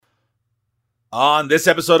On this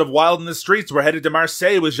episode of Wild in the Streets, we're headed to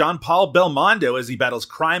Marseille with Jean-Paul Belmondo as he battles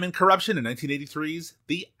crime and corruption in 1983's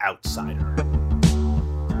The Outsider.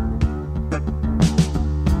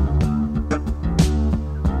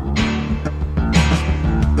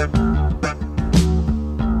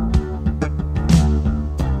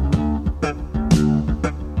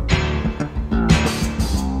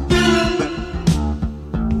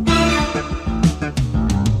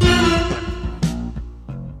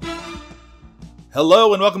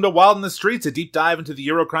 Hello and welcome to Wild in the Streets, a deep dive into the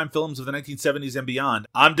Eurocrime films of the 1970s and beyond.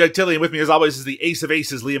 I'm Doug Tilley, and with me as always is the ace of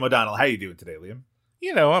aces, Liam O'Donnell. How are you doing today, Liam?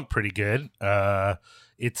 You know, I'm pretty good.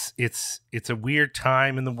 It's a weird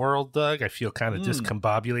time in the world, Doug. I feel kind of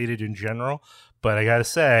discombobulated in general, but I gotta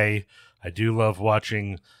say, I do love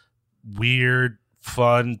watching weird,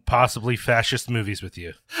 fun, possibly fascist movies with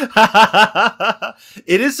you.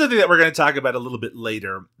 It is something that we're going to talk about a little bit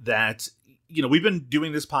later. That, you know, we've been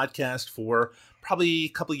doing this podcast for probably a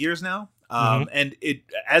couple of years now. And it,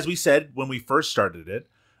 as we said when we first started it,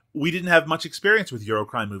 we didn't have much experience with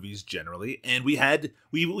Eurocrime movies generally. And we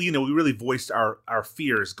really voiced our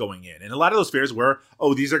fears going in. And a lot of those fears were,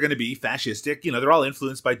 oh, these are going to be fascistic. You know, they're all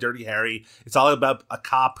influenced by Dirty Harry. It's all about a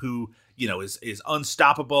cop who, you know, is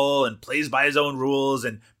unstoppable and plays by his own rules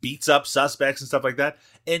and beats up suspects and stuff like that.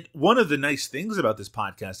 And one of the nice things about this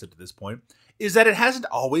podcast up to this point is that it hasn't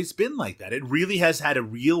always been like that. It really has had a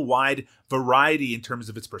real wide variety in terms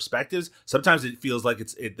of its perspectives. Sometimes it feels like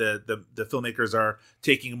the filmmakers are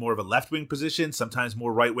taking more of a left-wing position, sometimes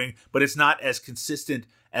more right-wing, but it's not as consistent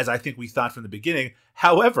as I think we thought from the beginning.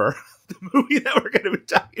 However, the movie that we're going to be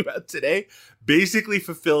talking about today basically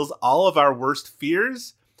fulfills all of our worst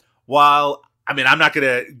fears, while, I mean, I'm not going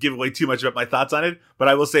to give away too much about my thoughts on it, but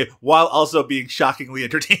I will say, while also being shockingly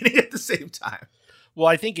entertaining at the same time. Well,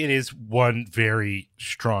 I think it is one very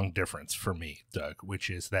strong difference for me, Doug, which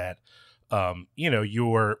is that,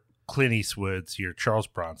 your Clint Eastwoods, your Charles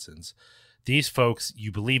Bronsons, these folks, you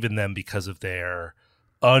believe in them because of their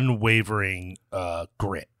unwavering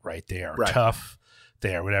grit, right? They are tough,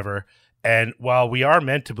 they are whatever. And while we are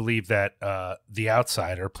meant to believe that the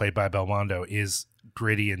outsider, played by Belmondo, is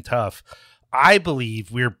gritty and tough, I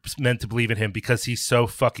believe we're meant to believe in him because he's so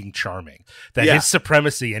fucking charming that his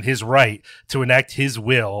supremacy and his right to enact his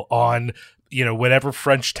will on, you know, whatever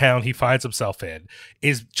French town he finds himself in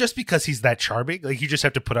is just because he's that charming. Like, you just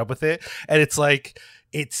have to put up with it. And it's like,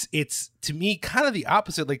 it's to me kind of the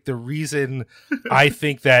opposite. Like, the reason I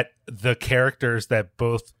think that the characters that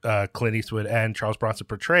both Clint Eastwood and Charles Bronson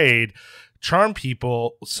portrayed charm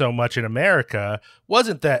people so much in America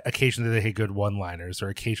wasn't that occasionally they had good one-liners or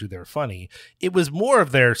occasionally they were funny. It was more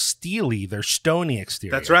of their steely, their stony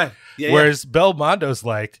exterior. That's right. Yeah, whereas Belmondo's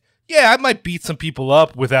like, yeah, I might beat some people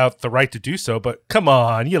up without the right to do so, but come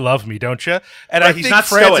on, you love me, don't you? And I think he's not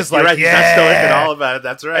France stoic. is like, right. yeah. He's not stoic at all about it.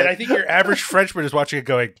 That's right. And I think your average Frenchman is watching it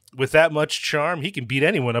going, with that much charm, he can beat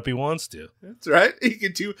anyone up he wants to. That's right. He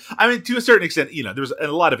can too. I mean, to a certain extent, you know, there was a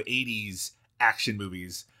lot of 80s action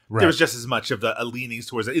movies. Right. There was just as much of the leanings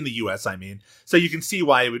towards it in the U.S. I mean, so you can see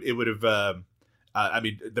why it would have.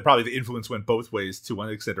 Probably the influence went both ways to one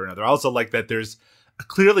extent or another. I also like that there's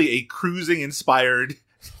clearly a cruising inspired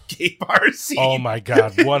gay bar scene. Oh my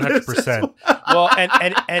god, 100%. Well,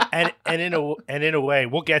 and in a way,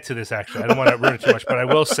 we'll get to this. Actually, I don't want to ruin it too much, but I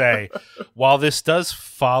will say, while this does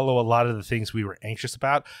follow a lot of the things we were anxious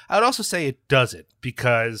about, I would also say it doesn't,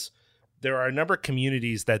 because there are a number of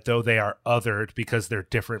communities that, though they are othered because they're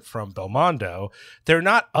different from Belmondo, they're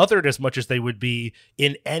not othered as much as they would be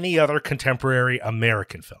in any other contemporary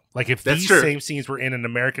American film. Like, if these same scenes were in an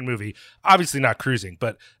American movie, obviously not Cruising,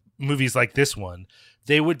 but movies like this one,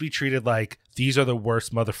 they would be treated like, these are the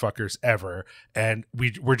worst motherfuckers ever, and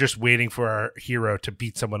we're just waiting for our hero to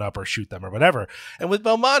beat someone up or shoot them or whatever. And with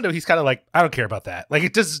Belmondo, he's kind of like, I don't care about that. Like,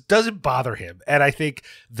 it just doesn't bother him. And I think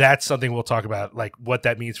that's something we'll talk about, like what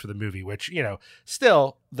that means for the movie, which, you know,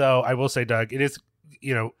 still, though, I will say, Doug, it is,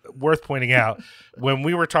 you know, worth pointing out, when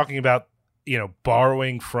we were talking about, you know,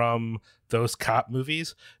 borrowing from those cop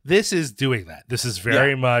movies, this is doing that. This is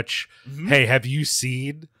very much, hey, have you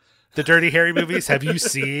seen the Dirty Harry movies? Have you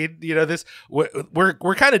seen, you know, this?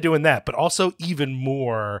 We're kind of doing that, but also even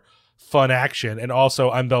more fun action. And also,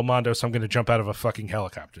 I'm Belmondo, so I'm going to jump out of a fucking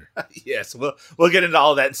helicopter. Yes, we'll get into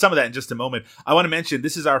all of that and some of that in just a moment. I want to mention,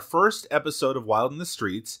 this is our first episode of Wild in the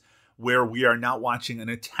Streets where we are not watching an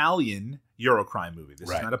Italian Eurocrime movie. This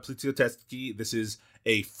is not a Poliziotteschi. This is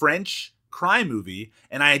a French crime movie.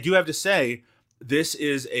 And I do have to say, this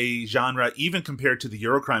is a genre, even compared to the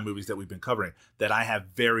Eurocrime movies that we've been covering, that I have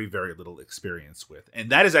very, very little experience with. And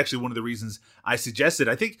that is actually one of the reasons I suggested.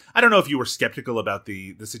 I don't know if you were skeptical about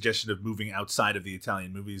the suggestion of moving outside of the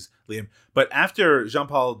Italian movies, Liam, but after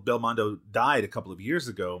Jean-Paul Belmondo died a couple of years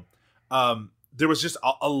ago, there was just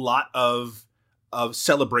a lot of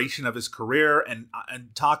celebration of his career and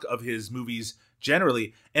talk of his movies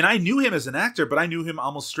generally. And I knew him as an actor, but I knew him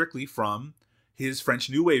almost strictly from his French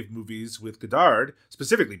New Wave movies with Godard,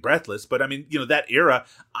 specifically Breathless. But I mean, that era,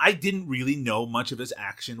 I didn't really know much of his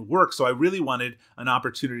action work. So I really wanted an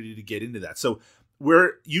opportunity to get into that. So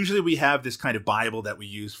we have this kind of Bible that we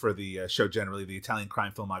use for the show generally, the Italian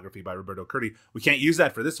crime filmography by Roberto Curti. We can't use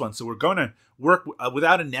that for this one. So we're going to work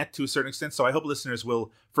without a net to a certain extent. So I hope listeners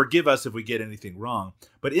will forgive us if we get anything wrong.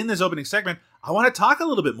 But in this opening segment, I want to talk a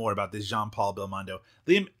little bit more about this Jean-Paul Belmondo.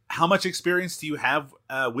 Liam, how much experience do you have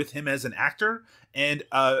with him as an actor? And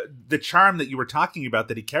the charm that you were talking about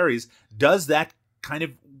that he carries, does that kind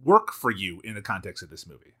of work for you in the context of this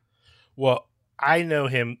movie? Well, I know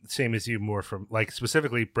him, same as you, more from like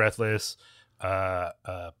specifically Breathless,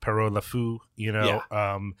 Parole la Fou,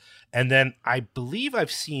 Yeah. And then I believe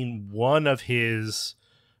I've seen one of his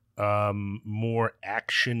more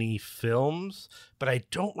actiony films, but I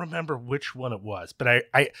don't remember which one it was. But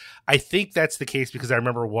I think that's the case because I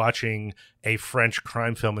remember watching a French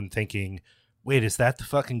crime film and thinking, wait, is that the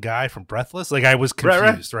fucking guy from Breathless? Like I was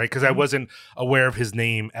confused, right? Because I wasn't aware of his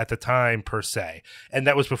name at the time per se. And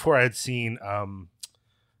that was before I had seen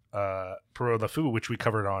Parole la Fou, which we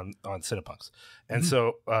covered on Cinepunks. And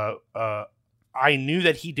so I knew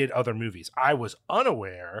that he did other movies. I was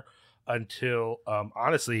unaware until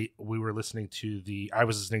honestly I was listening to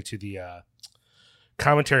the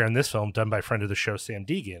commentary on this film done by a friend of the show, Sam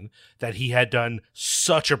Deegan, that he had done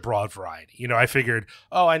such a broad variety. I figured,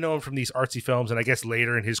 I know him from these artsy films, and I guess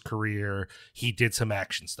later in his career he did some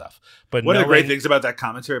action stuff. But one of the great things about that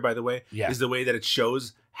commentary, by the way, Yeah. is the way that it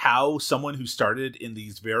shows how someone who started in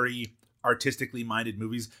these very artistically minded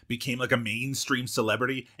movies became like a mainstream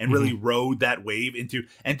celebrity and really rode that wave into,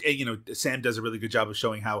 and Sam does a really good job of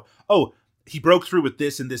showing how, he broke through with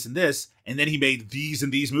this and this and this, and then he made these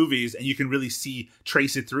and these movies, and you can really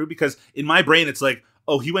trace it through, because in my brain it's like,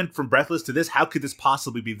 he went from Breathless to this, how could this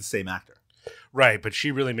possibly be the same actor? Right, but she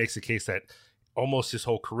really makes the case that almost his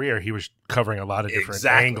whole career he was covering a lot of different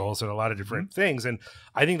angles and a lot of different things, and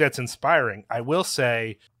I think that's inspiring. I will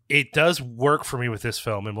say it does work for me with this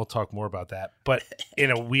film, and we'll talk more about that, but in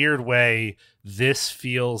a weird way this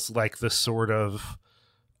feels like the sort of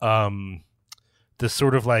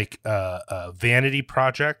vanity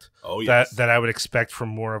project that I would expect from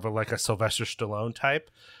more of a Sylvester Stallone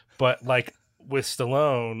type. But like with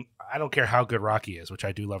Stallone, I don't care how good Rocky is, which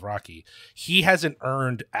I do love Rocky. He hasn't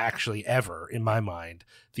earned actually ever, in my mind,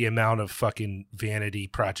 the amount of fucking vanity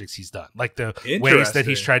projects he's done. Like the ways that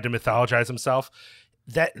he's tried to mythologize himself,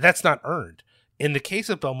 that's not earned. In the case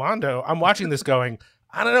of Belmondo, I'm watching this going,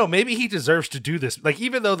 I don't know, maybe he deserves to do this. Like,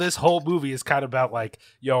 even though this whole movie is kind of about like,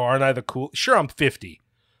 yo, aren't I the cool? Sure, I'm 50,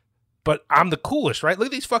 but I'm the coolest, right? Look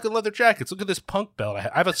at these fucking leather jackets. Look at this punk belt. I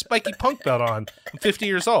have a spiky punk belt on. I'm 50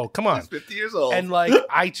 years old. Come on. He's 50 years old. And like,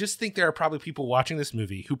 I just think there are probably people watching this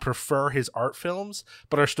movie who prefer his art films,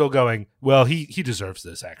 but are still going, well, he deserves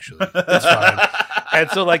this, actually. It's fine. And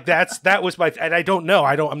so like that was my, and I don't know.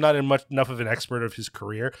 I'm not enough of an expert of his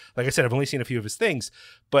career. Like I said, I've only seen a few of his things,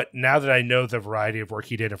 but now that I know the variety of work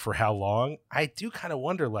he did and for how long, I do kind of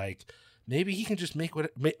wonder, like, maybe he can just make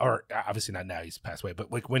or obviously not now, he's passed away,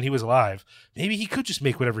 but like when he was alive, maybe he could just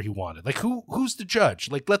make whatever he wanted. Like who's the judge?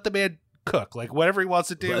 Like, let the man cook, like whatever he wants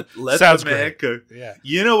to do. Let sounds the man great. cook. Yeah.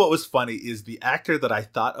 You know what was funny is the actor that I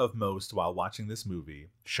thought of most while watching this movie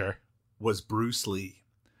was Bruce Lee.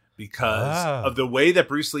 Because of the way that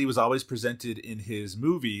Bruce Lee was always presented in his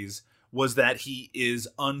movies, was that he is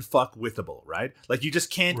unfuckwithable, right? Like, you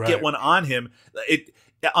just can't get one on him.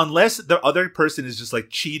 Unless the other person is just like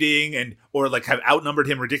cheating or like have outnumbered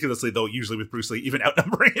him ridiculously, though usually with Bruce Lee, even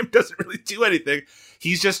outnumbering him doesn't really do anything.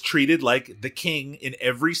 He's just treated like the king in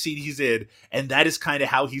every scene he's in, and that is kind of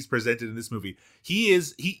how he's presented in this movie.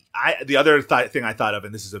 The other thing I thought of,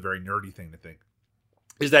 and this is a very nerdy thing to think,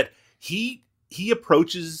 is that he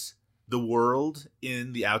approaches the world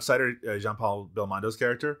in The Outsider, Jean-Paul Belmondo's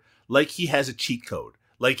character, like he has a cheat code.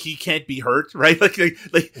 Like, he can't be hurt, right? Like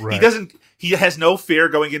he has no fear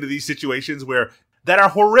going into these situations that are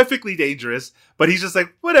horrifically dangerous, but he's just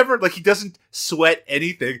like, whatever. Like, he doesn't sweat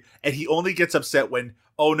anything, and he only gets upset when,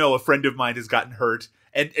 oh no, a friend of mine has gotten hurt.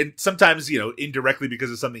 And sometimes, indirectly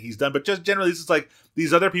because of something he's done, but just generally it's just like,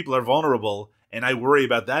 these other people are vulnerable, and I worry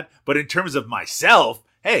about that. But in terms of myself,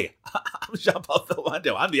 hey, I'm Jean-Paul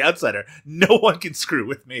Belmondo. I'm the outsider. No one can screw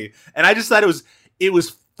with me. And I just thought it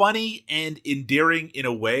was funny and endearing in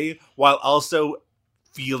a way, while also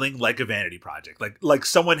feeling like a vanity project. Like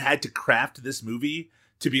someone had to craft this movie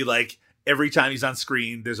to be like, every time he's on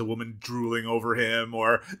screen, there's a woman drooling over him,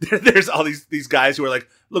 or there's all these guys who are like,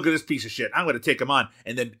 look at this piece of shit, I'm going to take him on,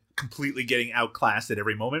 and then completely getting outclassed at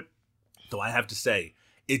every moment. Though I have to say,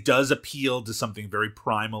 it does appeal to something very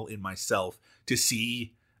primal in myself to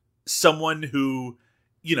see someone who,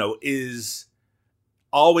 you know, is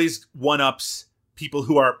always one-ups people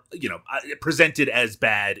who are, you know, presented as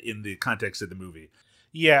bad in the context of the movie.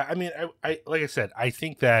 Yeah, I mean, I like I said, I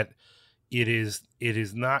think that it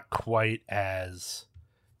is not quite as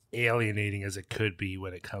alienating as it could be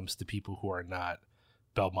when it comes to people who are not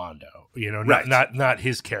Belmondo, you know, right. not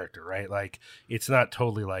his character, right? Like, it's not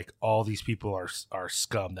totally like all these people are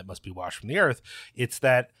scum that must be washed from the earth. It's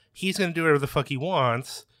that he's going to do whatever the fuck he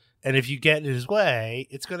wants, and if you get in his way,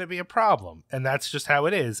 it's going to be a problem, and that's just how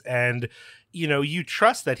it is. And you know, you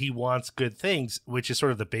trust that he wants good things, which is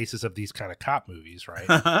sort of the basis of these kind of cop movies,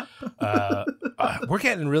 right? We're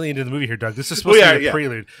getting really into the movie here, Doug. This is supposed to be a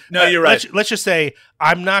prelude. No, you're right. Let's just say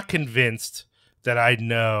I'm not convinced that I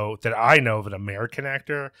know of an American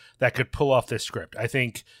actor that could pull off this script. I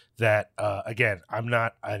think that, again, I'm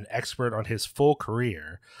not an expert on his full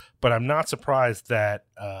career, but I'm not surprised that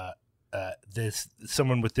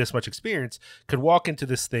someone with this much experience could walk into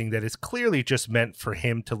this thing that is clearly just meant for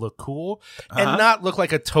him to look cool and not look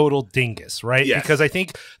like a total dingus, right? Yes. Because I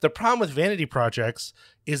think the problem with vanity projects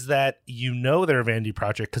is that you know they're a vanity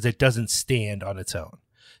project because it doesn't stand on its own.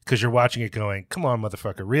 Because you're watching it going, come on,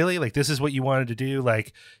 motherfucker, really? Like, this is what you wanted to do?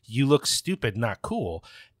 Like, you look stupid, not cool.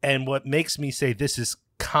 And what makes me say this is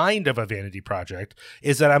kind of a vanity project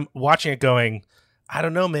is that I'm watching it going, I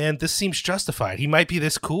don't know, man, this seems justified. He might be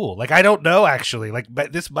this cool. Like, I don't know, actually. Like,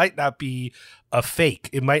 but this might not be a fake.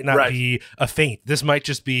 It might not be a feint. This might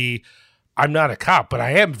just be, I'm not a cop, but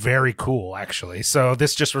I am very cool, actually. So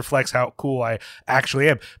this just reflects how cool I actually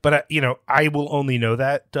am. But, you know, I will only know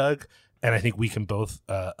that, Doug, and I think we can both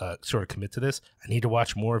sort of commit to this. I need to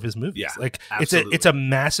watch more of his movies. Yeah, like absolutely. it's a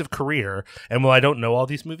massive career, and while I don't know all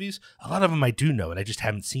these movies, a lot of them I do know, and I just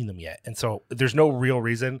haven't seen them yet. And so there's no real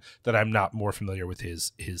reason that I'm not more familiar with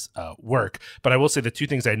his work. But I will say the two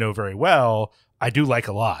things I know very well, I do like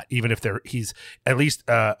a lot, even if he's at least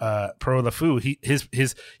Pro LeFou.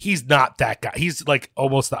 He's not that guy. He's like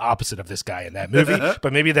almost the opposite of this guy in that movie.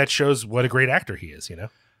 But maybe that shows what a great actor he is. You know.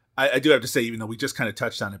 I do have to say, even though we just kind of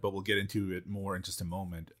touched on it, but we'll get into it more in just a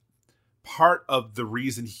moment. Part of the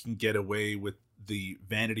reason he can get away with the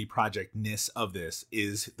vanity project-ness of this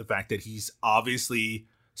is the fact that he's obviously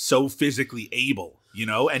so physically able, you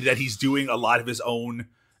know, and that he's doing a lot of his own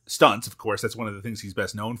stunts. Of course, that's one of the things he's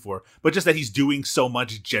best known for, but just that he's doing so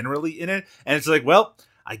much generally in it. And it's like, well,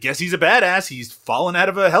 I guess he's a badass. He's fallen out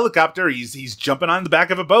of a helicopter. He's jumping on the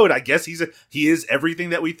back of a boat. I guess he is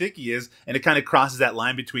everything that we think he is. And it kind of crosses that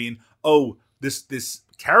line between, oh, this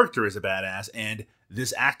character is a badass, and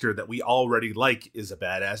this actor that we already like is a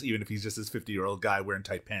badass, even if he's just this 50-year-old guy wearing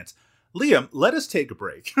tight pants. Liam, let us take a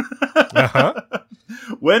break.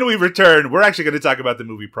 When we return, we're actually going to talk about the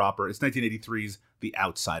movie proper. It's 1983's The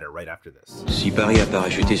Outsider, right after this. Si Paris a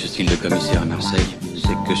parachuté ce style de commissaire à Marseille,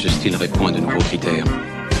 c'est que ce style répond à de nouveaux critères.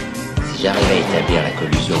 Si j'arrive à établir la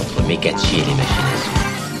collusion entre Mekatchi et les machinations,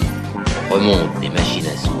 remonte des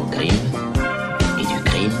machinations au crime, et du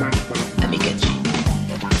crime à Mekatchi.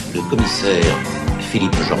 Le commissaire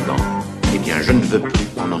Philippe Jordan, eh bien, je ne veux plus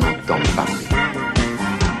en entendre parler.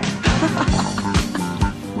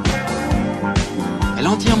 Elle est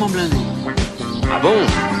entièrement blindée. Ah bon?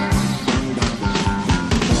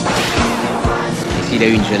 Et s'il a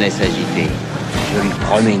eu une jeunesse agitée, je lui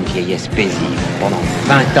promets une vieillesse paisible pendant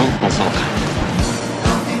 20 ans en centrale.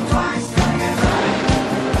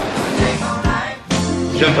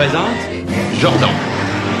 Je me présente, Jordan.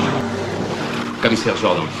 Commissaire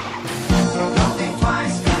Jordan.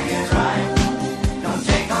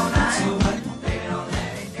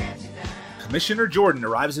 Commissioner Jordan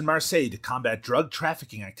arrives in Marseille to combat drug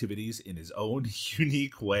trafficking activities in his own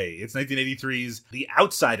unique way. It's 1983's The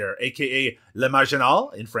Outsider, a.k.a. Le Marginal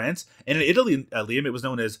in France. And in Italy, Liam, it was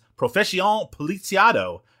known as Profession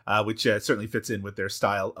Poliziado, which certainly fits in with their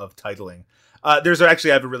style of titling. I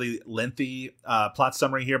have a really lengthy plot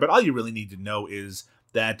summary here, but all you really need to know is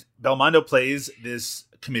that Belmondo plays this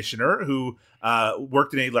commissioner who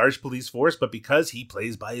worked in a large police force, but because he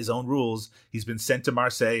plays by his own rules, he's been sent to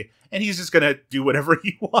Marseille, and he's just going to do whatever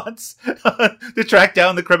he wants to track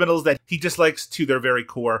down the criminals that he dislikes to their very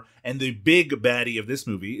core. And the big baddie of this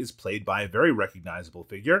movie is played by a very recognizable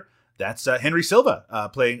figure. That's Henry Silva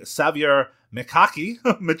playing Xavier Machachi,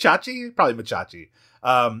 probably Machachi.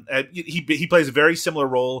 And he plays a very similar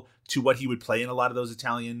role to what he would play in a lot of those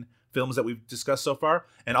Italian films that we've discussed so far,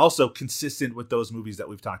 and also consistent with those movies that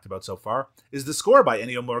we've talked about so far is the score by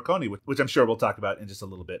Ennio Morricone, which I'm sure we'll talk about in just a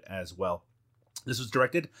little bit as well. This was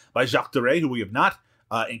directed by Jacques Deray, who we have not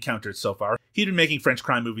encountered so far. He'd been making French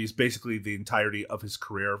crime movies basically the entirety of his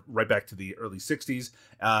career, right back to the early 60s,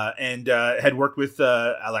 and had worked with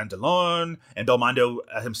Alain Delon and Belmondo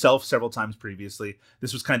himself several times previously.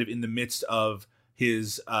 This was kind of in the midst of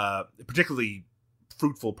his particularly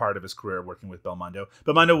fruitful part of his career working with Belmondo.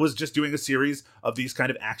 Belmondo was just doing a series of these kind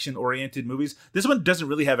of action-oriented movies. This one doesn't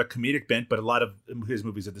really have a comedic bent, but a lot of his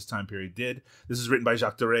movies at this time period did. This is written by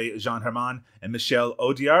Jacques Deray, Jean Herman, and Michel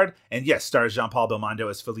Audiard, and yes, stars Jean-Paul Belmondo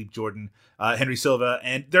as Philippe Jordan, Henry Silva,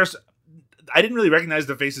 and I didn't really recognize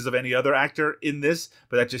the faces of any other actor in this,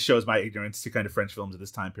 but that just shows my ignorance to kind of French films of this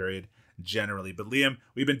time period generally. But Liam,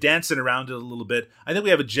 we've been dancing around it a little bit. I think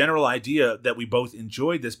we have a general idea that we both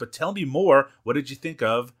enjoyed this, but tell me more. What did you think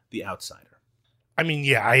of The Outsider? I mean,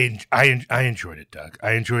 yeah, I enjoyed it, Doug.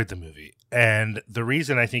 I enjoyed the movie. And the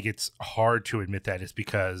reason I think it's hard to admit that is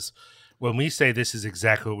because when we say this is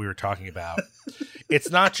exactly what we were talking about,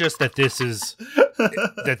 it's not just that this is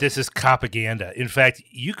propaganda. In fact,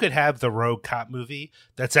 you could have the rogue cop movie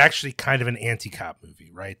that's actually kind of an anti-cop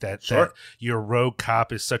movie, right? That your rogue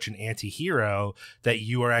cop is such an anti-hero that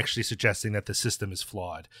you are actually suggesting that the system is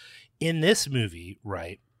flawed. In this movie,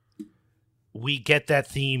 right, we get that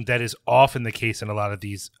theme that is often the case in a lot of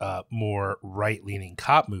these more right-leaning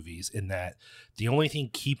cop movies, in that the only thing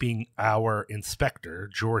keeping our inspector,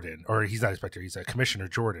 Jordan, or he's not inspector, he's a Commissioner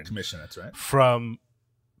Jordan. Commissioner, that's right. From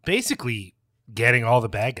basically getting all the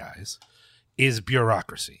bad guys is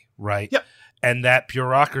bureaucracy, right? Yep. And that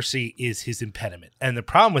bureaucracy is his impediment. And the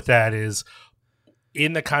problem with that is,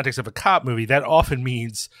 in the context of a cop movie, that often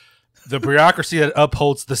means the bureaucracy that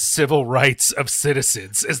upholds the civil rights of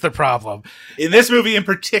citizens is the problem. In this movie in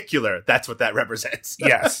particular, that's what that represents.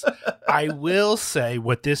 Yes. I will say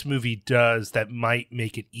what this movie does that might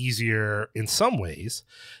make it easier in some ways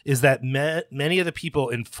is that many of the people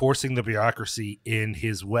enforcing the bureaucracy in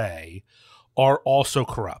his way are also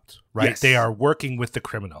corrupt, right? Yes. They are working with the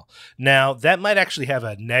criminal. Now, that might actually have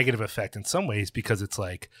a negative effect in some ways, because it's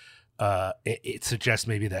like, it suggests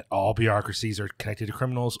maybe that all bureaucracies are connected to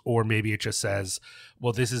criminals, or maybe it just says,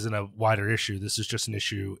 well, this isn't a wider issue. This is just an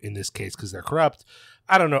issue in this case because they're corrupt.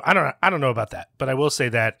 I don't know. I don't know about that, but I will say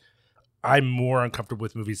that I'm more uncomfortable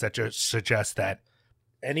with movies that just suggest that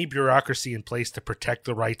any bureaucracy in place to protect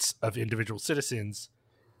the rights of individual citizens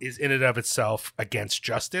is in and of itself against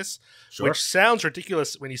justice, which sounds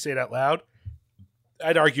ridiculous when you say it out loud.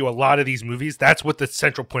 I'd argue a lot of these movies, that's what the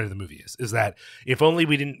central point of the movie is that if only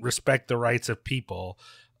we didn't respect the rights of people,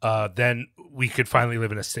 then we could finally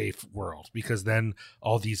live in a safe world, because then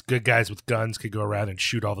all these good guys with guns could go around and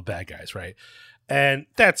shoot all the bad guys, right? And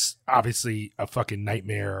that's obviously a fucking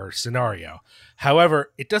nightmare scenario.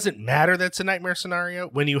 However, it doesn't matter that's a nightmare scenario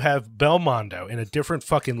when you have Belmondo in a different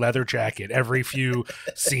fucking leather jacket every few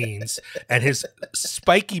scenes, and his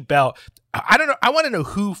spiky belt. I don't know. I want to know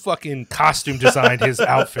who fucking costume designed his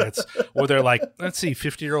outfits, where they're like, let's see,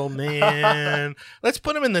 50-year-old man, let's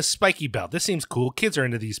put him in this spiky belt. This seems cool. Kids are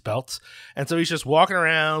into these belts. And so he's just walking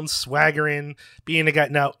around, swaggering, being a guy.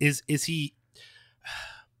 Now, is he...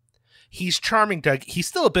 He's charming, Doug. He's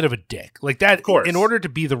still a bit of a dick. Like that, of course. In order to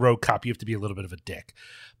be the rogue cop, you have to be a little bit of a dick.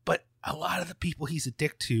 But a lot of the people he's a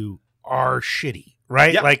dick to are shitty,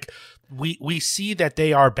 right? Yep. Like we see that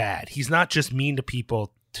they are bad. He's not just mean to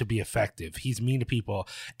people to be effective. He's mean to people.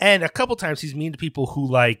 And a couple times he's mean to people who,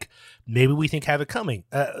 like, maybe we think have it coming.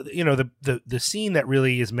 The scene that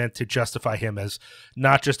really is meant to justify him as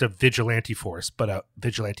not just a vigilante force, but a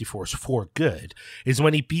vigilante force for good, is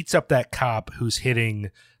when he beats up that cop who's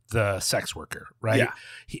hitting the sex worker, right?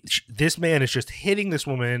 Yeah. This man is just hitting this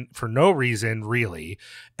woman for no reason, really,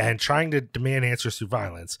 and trying to demand answers through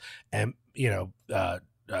violence. And,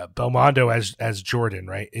 Belmondo as Jordan,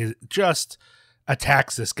 right, is just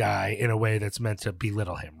attacks this guy in a way that's meant to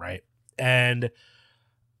belittle him, right? And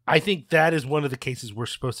I think that is one of the cases we're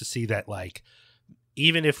supposed to see that, like,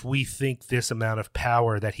 even if we think this amount of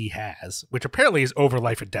power that he has, which apparently is over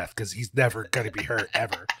life and death because he's never going to be hurt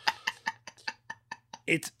ever,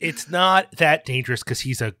 it's not that dangerous because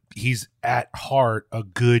he's at heart a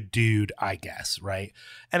good dude, I guess, right?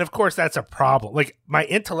 And of course that's a problem. Like, my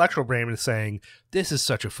intellectual brain is saying this is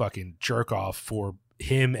such a fucking jerk off for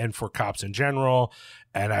him and for cops in general.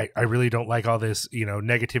 And I really don't like all this,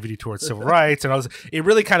 negativity towards civil rights and all this. It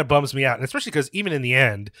really kind of bums me out. And especially because even in the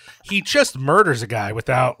end, he just murders a guy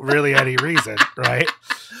without really any reason, right?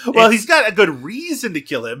 Well, he's got a good reason to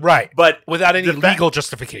kill him. Right. But without any legal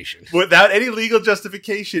justification. Without any legal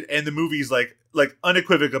justification. And the movie's like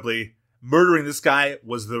unequivocally, murdering this guy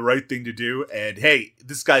was the right thing to do. And hey,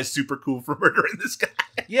 this guy's super cool for murdering this guy.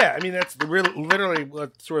 Yeah, I mean that's literally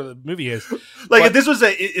what sort of the movie is. Like if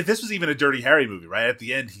this was even a Dirty Harry movie, right? At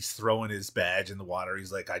the end, he's throwing his badge in the water.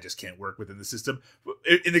 He's like, I just can't work within the system.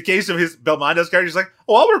 In the case of his Belmondo's character, he's like,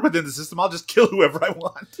 oh, I'll work within the system. I'll just kill whoever I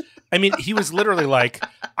want. I mean, he was literally like,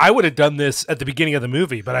 I would have done this at the beginning of the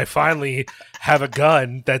movie, but I finally have a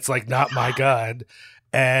gun that's like not my gun.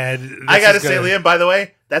 And I gotta say, Liam, by the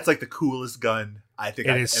way, that's like the coolest gun I think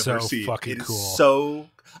I've ever so seen. Fucking it cool. Is so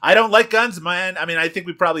I don't like guns, man. I mean, I think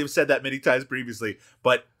we probably have said that many times previously,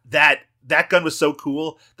 but that gun was so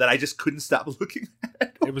cool that I just couldn't stop looking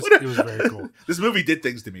at it. It was very cool. This movie did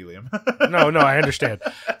things to me, Liam. No, I understand.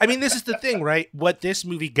 I mean, this is the thing, right? What this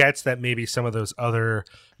movie gets that maybe some of those other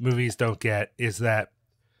movies don't get is that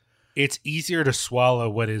it's easier to swallow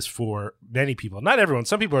what is for many people. Not everyone.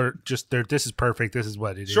 Some people are just, this is perfect. This is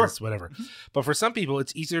what it is, whatever. But for some people,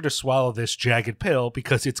 it's easier to swallow this jagged pill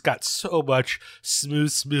because it's got so much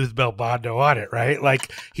smooth Belmondo on it, right?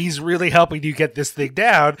 Like, he's really helping you get this thing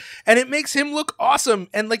down, and it makes him look awesome.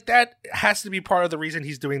 And, like, that has to be part of the reason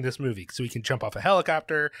he's doing this movie. So he can jump off a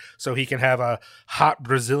helicopter, so he can have a hot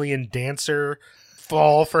Brazilian dancer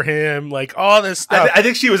fall for him, like all this stuff. I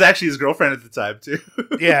think she was actually his girlfriend at the time too.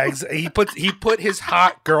 Yeah, he put his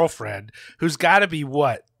hot girlfriend, who's got to be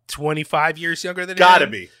what, 25 years younger than him. Got to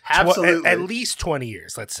be absolutely at least 20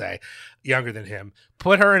 years, let's say, younger than him.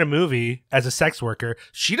 Put her in a movie as a sex worker.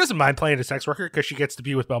 She doesn't mind playing a sex worker because she gets to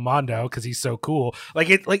be with Belmondo because he's so cool. Like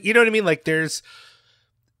you know what I mean? Like there's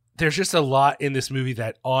just a lot in this movie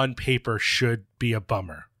that on paper should be a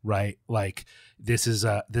bummer, right? Like this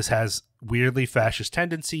has weirdly fascist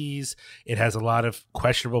tendencies. It has a lot of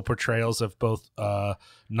questionable portrayals of both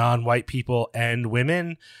non-white people and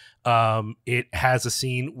women. It has a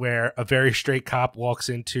scene where a very straight cop walks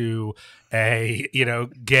into a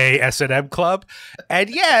gay S&M club, and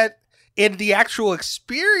yet in the actual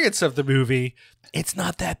experience of the movie, it's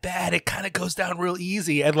not that bad. It kind of goes down real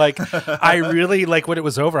easy, and like I really like when it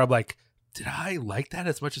was over. I'm like, did I like that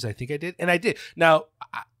as much as I think I did? And I did. Now,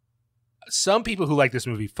 some people who like this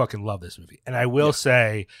movie fucking love this movie. And I will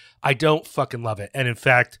say, I don't fucking love it. And in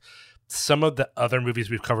fact, some of the other movies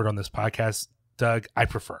we've covered on this podcast, Doug, I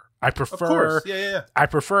prefer. Of course. Yeah. I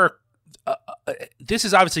prefer. This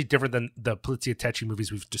is obviously different than the Polizia Tecci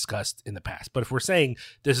movies we've discussed in the past. But if we're saying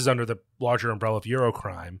this is under the larger umbrella of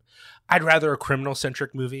Eurocrime, I'd rather a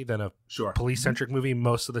criminal-centric movie than a police-centric movie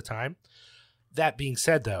most of the time. That being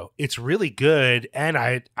said, though, it's really good, and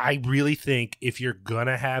I really think if you're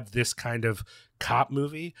gonna have this kind of cop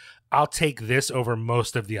movie, I'll take this over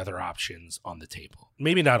most of the other options on the table.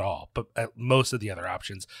 Maybe not all, but most of the other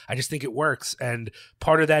options. I just think it works, and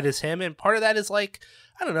part of that is him, and part of that is like,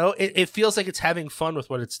 I don't know, it feels like it's having fun with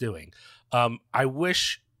what it's doing. I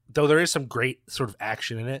wish, though there is some great sort of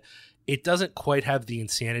action in it, it doesn't quite have the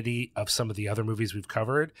insanity of some of the other movies we've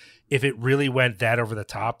covered. If it really went that over the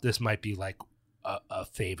top, this might be like a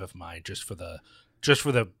fave of mine just for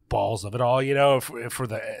the balls of it all, for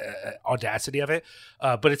the audacity of it.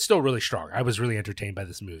 But it's still really strong. I was really entertained by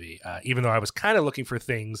this movie, even though I was kind of looking for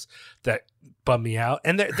things that bum me out,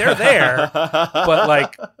 and they're there, but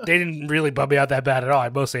like they didn't really bum me out that bad at all. I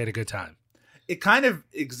mostly had a good time. It kind of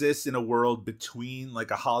exists in a world between like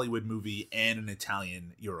a Hollywood movie and an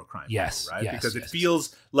Italian Eurocrime movie, right? Because it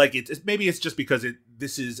feels like maybe it's just because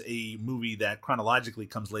this is a movie that chronologically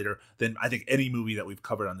comes later than I think any movie that we've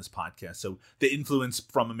covered on this podcast. So the influence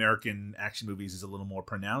from American action movies is a little more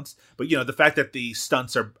pronounced. But the fact that the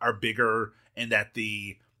stunts are bigger and that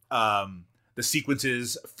the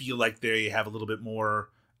sequences feel like they have a little bit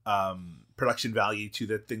more production value to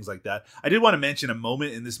the things like that. I did want to mention a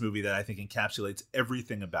moment in this movie that I think encapsulates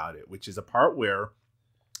everything about it, which is a part where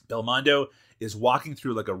Belmondo is walking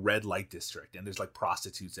through like a red light district and there's like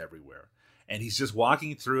prostitutes everywhere. And he's just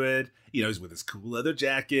walking through it. He's with his cool leather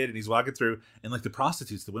jacket and he's walking through, and like the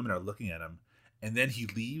prostitutes, the women are looking at him. And then he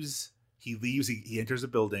leaves, he enters a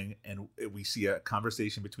building, and we see a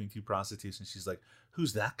conversation between two prostitutes, and she's like,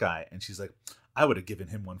 "Who's that guy?" And she's like, "I would have given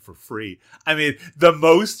him one for free." I mean, the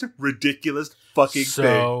most ridiculous fucking thing.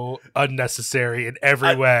 So unnecessary in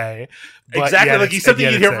every way. Exactly. Like he's something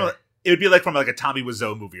you'd hear from, it would be like from like a Tommy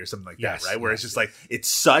Wiseau movie or something like that, right? Where it's just like, it's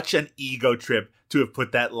such an ego trip to have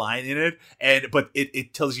put that line in it. But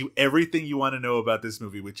it tells you everything you want to know about this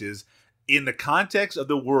movie, which is in the context of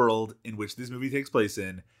the world in which this movie takes place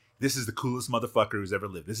in, this is the coolest motherfucker who's ever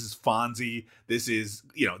lived. This is Fonzie. This is,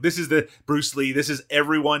 this is the Bruce Lee. This is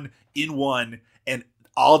everyone in one. And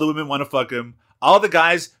all the women want to fuck him. All the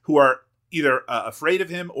guys who are either afraid of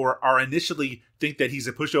him or are initially think that he's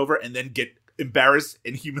a pushover and then get embarrassed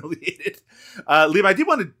and humiliated. Liam, I did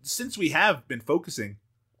want to, since we have been focusing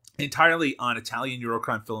entirely on Italian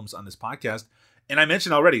Eurocrime films on this podcast, and I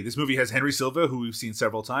mentioned already, this movie has Henry Silva, who we've seen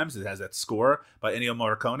several times. It has that score by Ennio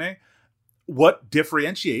Morricone. What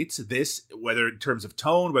differentiates this, whether in terms of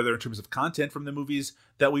tone, whether in terms of content, from the movies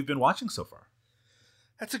that we've been watching so far?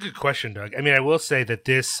 That's a good question, Doug. I mean, I will say that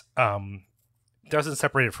this doesn't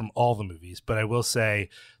separate it from all the movies, but I will say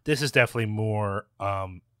this is definitely more,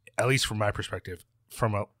 at least from my perspective,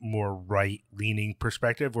 from a more right-leaning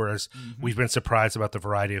perspective, whereas we've been surprised about the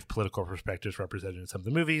variety of political perspectives represented in some of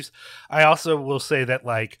the movies. I also will say that,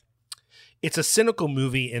 like, it's a cynical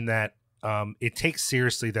movie in that it takes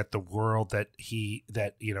seriously that the world that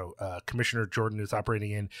Commissioner Jordan is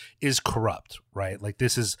operating in is corrupt, right? Like,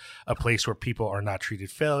 this is a place where people are not treated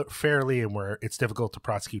fairly and where it's difficult to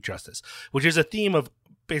prosecute justice, which is a theme of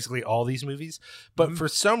basically all these movies. But for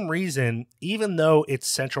some reason, even though its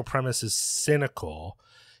central premise is cynical,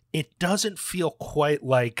 it doesn't feel quite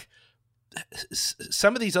like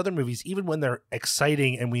some of these other movies, even when they're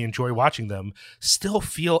exciting and we enjoy watching them, still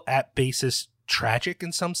feel at basis tragic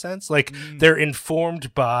in some sense. Like they're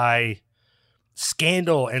informed by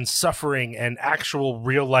scandal and suffering and actual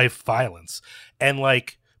real life violence. And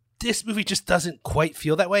like, this movie just doesn't quite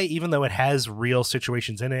feel that way, even though it has real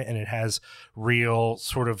situations in it and it has real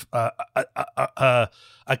sort of a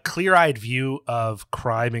clear-eyed view of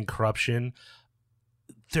crime and corruption.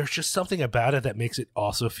 There's just something about it that makes it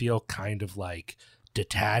also feel kind of like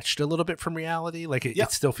detached a little bit from reality. Like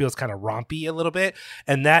it still feels kind of rompy a little bit.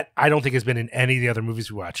 And that I don't think has been in any of the other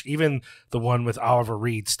movies we watched. Even the one with Oliver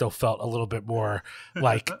Reed still felt a little bit more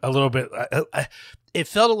like it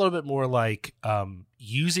felt a little bit more like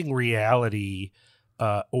using reality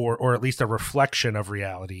or at least a reflection of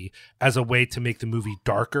reality as a way to make the movie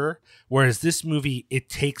darker. Whereas this movie, it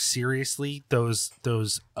takes seriously those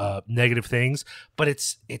negative things, but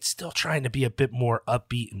it's still trying to be a bit more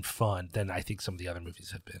upbeat and fun than I think some of the other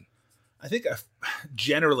movies have been. I think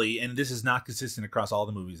generally, and this is not consistent across all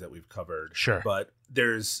the movies that we've covered, sure, but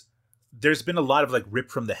there's been a lot of like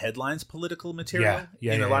ripped from the headlines political material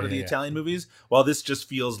in a lot of the Italian movies. While this just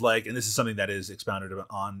feels like, and this is something that is expounded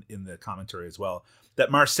on in the commentary as well, that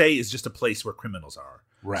Marseille is just a place where criminals are.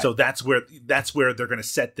 Right. So that's where they're going to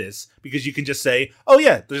set this, because you can just say, oh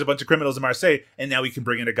yeah, there's a bunch of criminals in Marseille, and now we can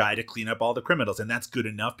bring in a guy to clean up all the criminals, and that's good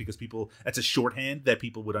enough because that's a shorthand that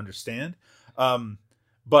people would understand.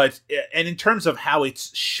 But in terms of how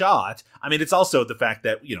it's shot, I mean, it's also the fact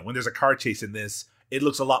that, when there's a car chase in this, it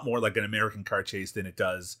looks a lot more like an American car chase than it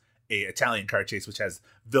does a Italian car chase, which has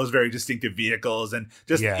those very distinctive vehicles, and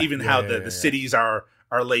just how the cities are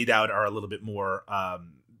laid out are a little bit more,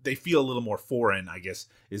 they feel a little more foreign, I guess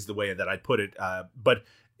is the way that I'd put it. But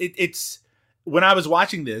it's, when I was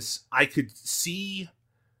watching this, I could see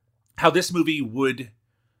how this movie would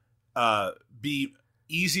be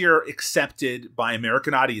easier accepted by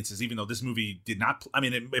American audiences, even though this movie did not,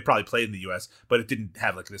 it probably played in the US, but it didn't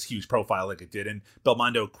have like this huge profile like it did. And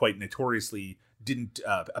Belmondo quite notoriously didn't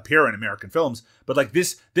appear in American films, but like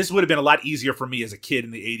this would have been a lot easier for me as a kid in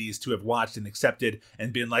the 80s to have watched and accepted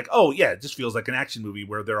and been like, oh yeah, it just feels like an action movie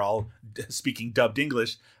where they're all speaking dubbed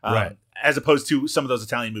English, right, as opposed to some of those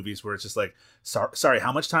Italian movies where it's just like, sorry,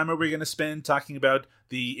 how much time are we going to spend talking about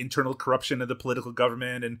the internal corruption of the political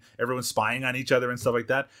government and everyone spying on each other and stuff like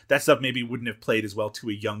that? That stuff maybe wouldn't have played as well to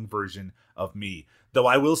a young version of me. Though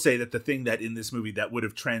I will say that the thing that in this movie that would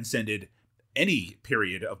have transcended any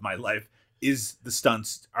period of my life is the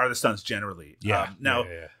stunts generally.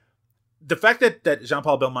 The fact that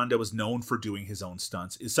Jean-Paul Belmondo was known for doing his own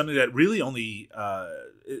stunts is something that really only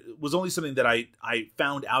something that I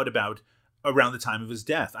found out about around the time of his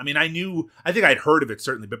death. I think I'd heard of it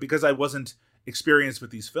certainly, but because I wasn't experienced with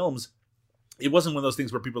these films, it wasn't one of those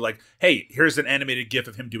things where people are like, hey, here's an animated GIF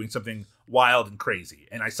of him doing something wild and crazy.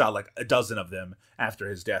 And I saw like a dozen of them after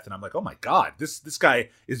his death. And I'm like, oh my God, this guy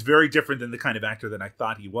is very different than the kind of actor that I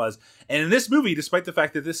thought he was. And in this movie, despite the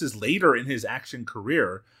fact that this is later in his action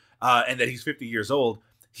career and that he's 50 years old,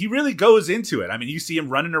 he really goes into it. I mean, you see him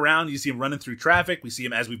running around, you see him running through traffic. We see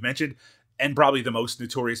him, as we've mentioned, and probably the most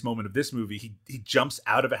notorious moment of this movie, he jumps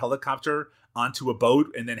out of a helicopter onto a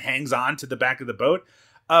boat and then hangs on to the back of the boat.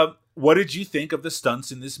 What did you think of the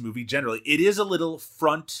stunts in this movie generally? It is a little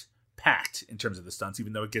front-packed in terms of the stunts,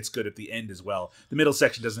 even though it gets good at the end as well. The middle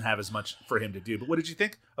section doesn't have as much for him to do. But what did you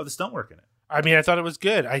think of the stunt work in it? I mean, I thought it was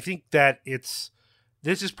good. I think that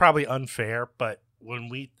this is probably unfair, but when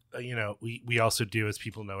we also do, as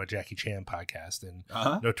people know, a Jackie Chan podcast, and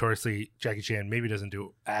notoriously Jackie Chan maybe doesn't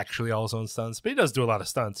do actually all his own stunts, but he does do a lot of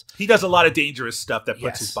stunts. He does a lot of dangerous stuff that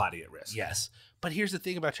puts his body at risk. Yes. But here's the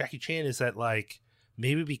thing about Jackie Chan is that, like,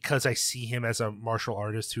 maybe because I see him as a martial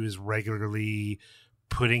artist who is regularly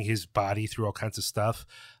putting his body through all kinds of stuff,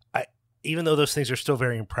 even though those things are still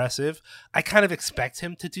very impressive, I kind of expect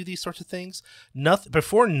him to do these sorts of things.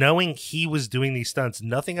 Before knowing he was doing these stunts,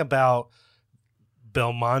 nothing about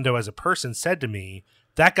Belmondo as a person said to me,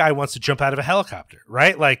 that guy wants to jump out of a helicopter,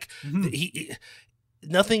 right? Like,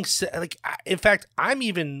 nothing said, like, in fact,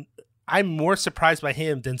 I'm more surprised by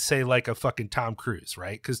him than, say, like a fucking Tom Cruise,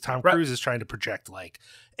 right? Because Tom Cruise is trying to project, like,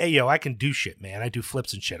 hey, yo, I can do shit, man. I do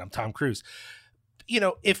flips and shit. I'm Tom Cruise. You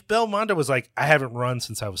know, if Belmondo was like, I haven't run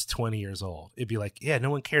since I was 20 years old, it'd be like, yeah, no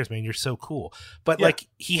one cares, man. You're so cool. But like,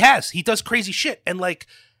 he does crazy shit. And like,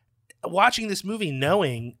 watching this movie,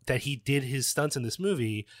 knowing that he did his stunts in this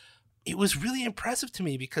movie, it was really impressive to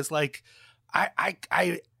me because, like, I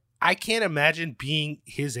can't imagine being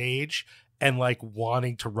his age and like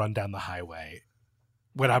wanting to run down the highway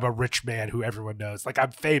when I'm a rich man who everyone knows. Like,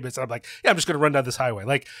 I'm famous. And I'm like, yeah, I'm just going to run down this highway.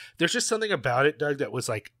 Like, there's just something about it, Doug, that was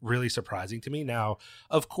like really surprising to me. Now,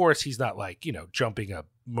 of course, he's not like, you know, jumping a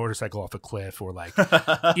motorcycle off a cliff or like,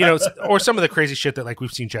 you know, or some of the crazy shit that like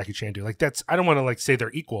we've seen Jackie Chan do. Like, I don't want to like say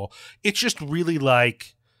they're equal. It's just really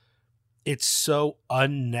like, it's so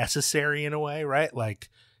unnecessary in a way, right? Like,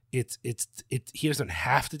 he doesn't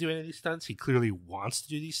have to do any of these stunts. He clearly wants to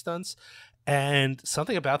do these stunts. And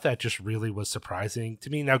something about that just really was surprising to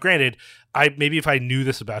me. Now, granted, maybe if I knew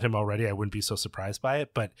this about him already, I wouldn't be so surprised by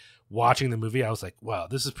it. But watching the movie, I was like, wow,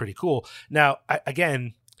 this is pretty cool. Now,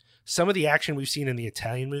 again, some of the action we've seen in the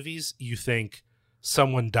Italian movies, you think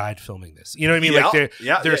someone died filming this. You know what I mean?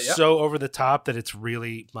 Yeah, like they're so over the top that it's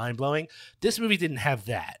really mind-blowing. This movie didn't have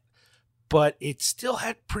that, but it still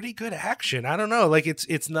had pretty good action. I don't know. Like,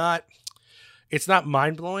 it's not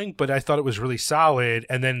mind-blowing, but I thought it was really solid.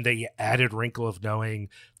 And then the added wrinkle of knowing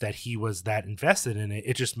that he was that invested in it,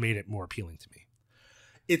 it just made it more appealing to me.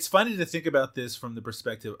 It's funny to think about this from the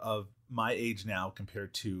perspective of my age now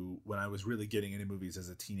compared to when I was really getting into movies as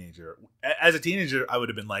a teenager. As a teenager, I would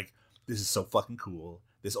have been like, this is so fucking cool.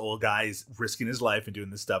 This old guy's risking his life and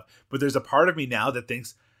doing this stuff. But there's a part of me now that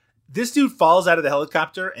thinks, this dude falls out of the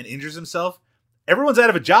helicopter and injures himself. Everyone's out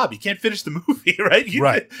of a job. He can't finish the movie,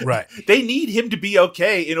 right? Right. They need him to be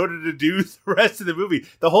okay in order to do the rest of the movie.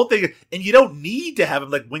 The whole thing, and you don't need to have him,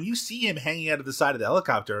 like, when you see him hanging out of the side of the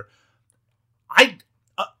helicopter,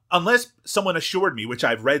 unless someone assured me, which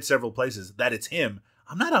I've read several places, that it's him,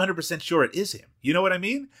 I'm not 100% sure it is him. You know what I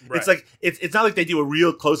mean? Right. It's like, it's not like they do a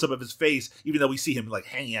real close-up of his face, even though we see him, like,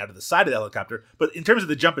 hanging out of the side of the helicopter. But in terms of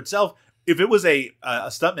the jump itself, if it was a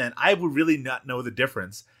stuntman, I would really not know the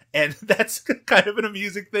difference. And that's kind of an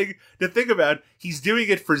amusing thing to think about. He's doing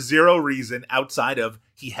it for zero reason outside of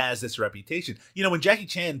he has this reputation. You know, when Jackie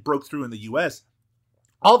Chan broke through in the U.S.,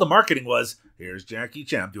 all the marketing was, here's Jackie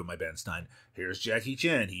Chan. I'm doing my Ben Stein. Here's Jackie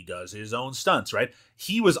Chan. He does his own stunts, right?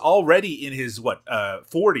 He was already in his,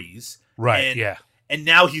 40s. Right, And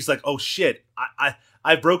now he's like, oh, shit,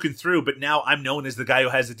 I've broken through, but now I'm known as the guy who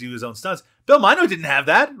has to do his own stunts. Belmondo didn't have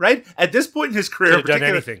that, right? At this point in his career, could have done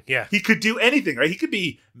anything. Yeah, he could do anything, right? He could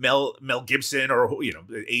be Mel Gibson, or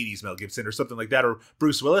 80s Mel Gibson or something like that, or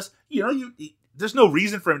Bruce Willis. There's no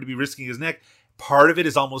reason for him to be risking his neck. Part of it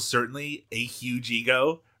is almost certainly a huge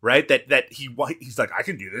ego, right? That he's like, I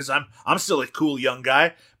can do this. I'm still a cool young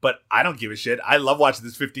guy, but I don't give a shit. I love watching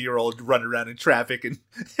this 50-year-old run around in traffic and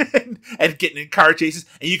getting in car chases.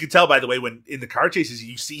 And you can tell, by the way, when in the car chases,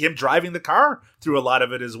 you see him driving the car through a lot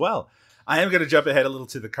of it as well. I am going to jump ahead a little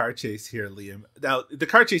to the car chase here, Liam. Now, the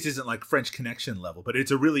car chase isn't like French Connection level, but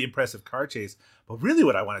it's a really impressive car chase. But really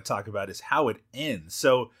what I want to talk about is how it ends.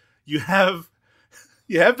 So you have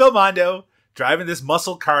Belmondo driving this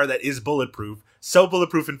muscle car that is bulletproof. So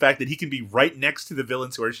bulletproof, in fact, that he can be right next to the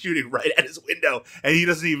villains who are shooting right at his window, and he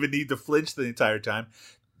doesn't even need to flinch the entire time.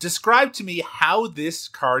 Describe to me how this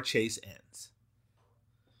car chase ends.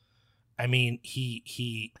 I mean,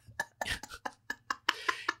 he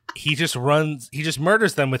just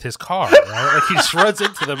murders them with his car, right? Like, he just runs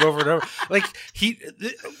into them over and over. Like,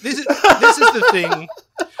 this is the thing.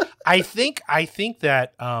 I think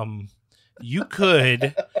that you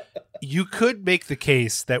could make the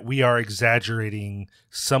case that we are exaggerating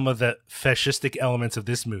some of the fascistic elements of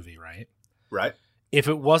this movie, right? Right. If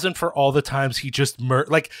it wasn't for all the times he just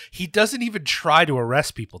he doesn't even try to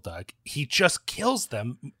arrest people, Doug. He just kills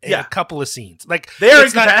them in a couple of scenes. Like, they're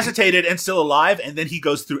incapacitated and still alive, and then he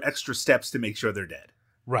goes through extra steps to make sure they're dead.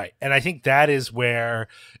 Right. And I think that is where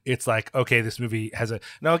it's like, okay, this movie has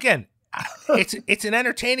now again, it's an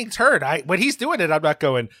entertaining turd. When he's doing it, I'm not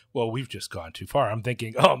going, well, we've just gone too far. I'm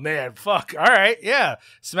thinking, oh man, fuck. All right. Yeah.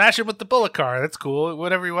 Smash him with the bullet car. That's cool.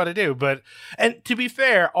 Whatever you want to do. And to be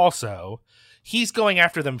fair, also, he's going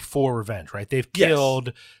after them for revenge, right? They've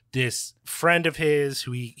killed this friend of his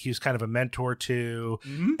who he was kind of a mentor to,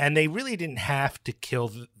 and they really didn't have to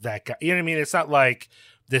kill that guy. You know what I mean? It's not like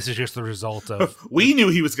this is just the result of we knew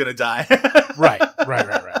he was going to die. Right.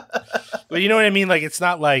 But you know what I mean? Like, it's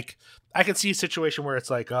not like I could see a situation where it's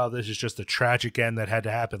like, oh, this is just a tragic end that had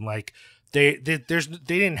to happen. Like they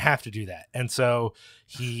didn't have to do that. And so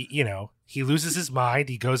he loses his mind.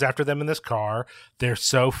 He goes after them in this car. They're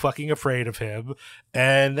so fucking afraid of him.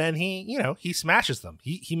 And then he smashes them.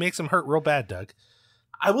 He makes them hurt real bad, Doug.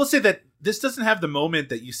 I will say that this doesn't have the moment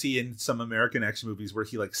that you see in some American action movies where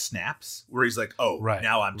he like snaps, where he's like, oh,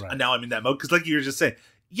 now I'm in that mode. Cause like you were just saying,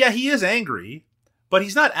 yeah, he is angry, but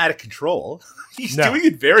he's not out of control. He's doing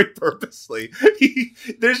it very purposely.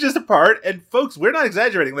 There's just a part, and folks, we're not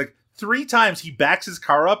exaggerating. Like 3 times he backs his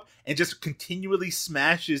car up and just continually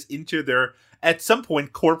smashes into their, at some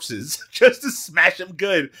point, corpses just to smash them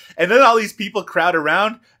good. And then all these people crowd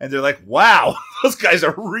around and they're like, wow, those guys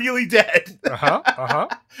are really dead.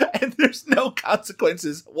 And there's no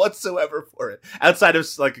consequences whatsoever for it. Outside of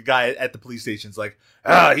like a guy at the police station's like,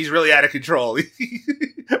 he's really out of control.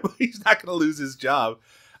 He's not going to lose his job.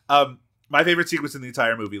 My favorite sequence in the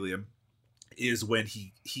entire movie, Liam, is when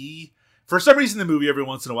he for some reason in the movie every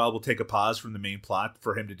once in a while will take a pause from the main plot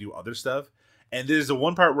for him to do other stuff. And there's the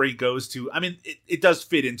one part where he goes to, I mean, it does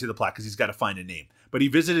fit into the plot because he's got to find a name. But he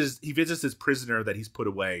visits this prisoner that he's put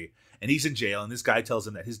away, and he's in jail. And this guy tells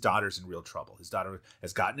him that his daughter's in real trouble. His daughter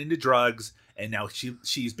has gotten into drugs, and now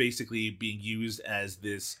she's basically being used as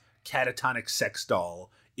this catatonic sex doll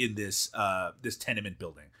in this tenement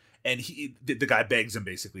building. And the guy begs him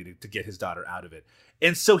basically to get his daughter out of it.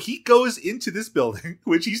 And so he goes into this building,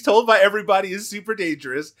 which he's told by everybody is super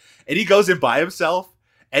dangerous. And he goes in by himself,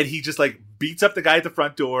 and he just like beats up the guy at the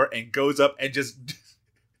front door and goes up and just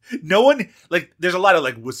no one, like, there's a lot of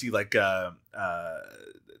like wussy, like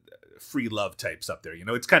free love types up there. You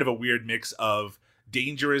know, it's kind of a weird mix of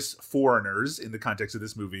dangerous foreigners in the context of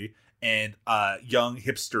this movie and young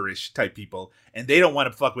hipsterish type people. And they don't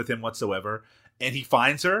want to fuck with him whatsoever. And he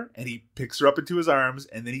finds her and he picks her up into his arms,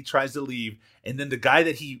 and then he tries to leave. And then the guy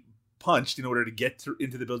that he punched in order to get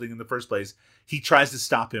into the building in the first place, he tries to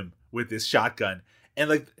stop him with this shotgun. And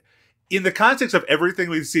like, in the context of everything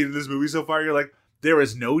we've seen in this movie so far, you're like, there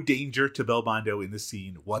is no danger to Belmondo in this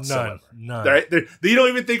scene whatsoever. None. Right? You don't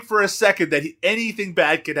even think for a second that anything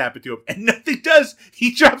bad could happen to him. And nothing does.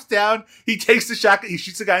 He drops down. He takes the shotgun. He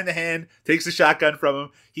shoots the guy in the hand, takes the shotgun from him.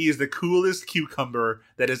 He is the coolest cucumber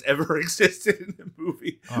that has ever existed in the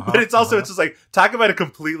movie. But it's also, it's just like, talk about a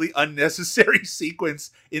completely unnecessary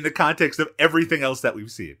sequence in the context of everything else that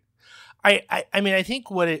we've seen. I mean, I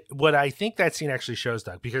think what I think that scene actually shows,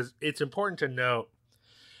 Doug, because it's important to note,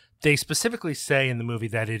 they specifically say in the movie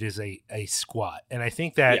that it is a squat. And I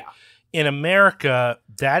think that in America,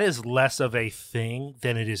 that is less of a thing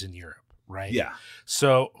than it is in Europe, right? Yeah.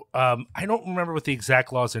 So I don't remember what the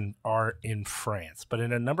exact laws are in France, but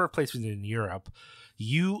in a number of places in Europe,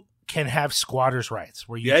 you can have squatters' rights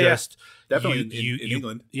where you definitely in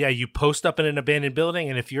England. Yeah, you post up in an abandoned building,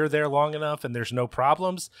 and if you're there long enough and there's no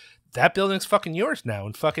problems, that building's fucking yours now,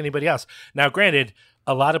 and fuck anybody else. Now, granted,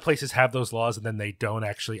 a lot of places have those laws and then they don't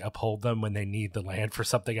actually uphold them when they need the land for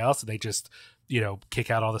something else. And they just, kick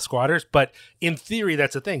out all the squatters. But in theory,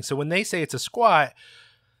 that's a thing. So when they say it's a squat,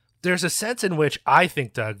 there's a sense in which I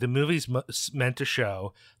think, Doug, the movie's meant to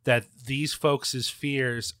show that these folks'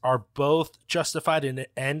 fears are both justified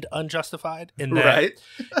and unjustified. In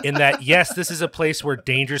that, yes, this is a place where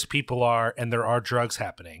dangerous people are and there are drugs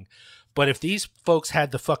happening. But if these folks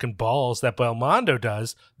had the fucking balls that Belmondo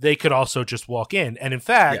does, they could also just walk in. And in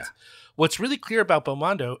fact, what's really clear about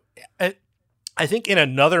Belmondo, I think in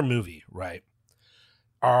another movie, right,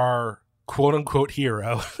 our quote-unquote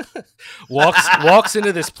hero walks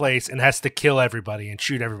into this place and has to kill everybody and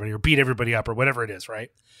shoot everybody or beat everybody up or whatever it is,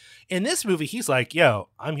 right? In this movie, he's like, yo,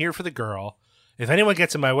 I'm here for the girl. If anyone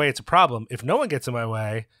gets in my way, it's a problem. If no one gets in my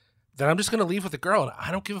way, then I'm just going to leave with the girl, and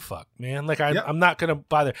I don't give a fuck, man. Like, I'm not going to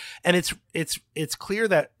bother. And it's clear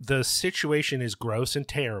that the situation is gross and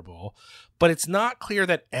terrible, but it's not clear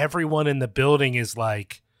that everyone in the building is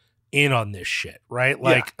like in on this shit, right?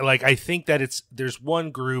 Like I think that there's one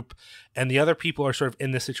group, and the other people are sort of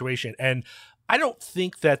in this situation, and I don't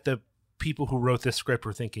think that the people who wrote this script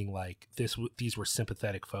were thinking like these were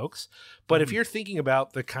sympathetic folks. But if you're thinking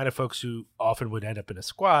about the kind of folks who often would end up in a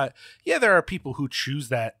squat, yeah, there are people who choose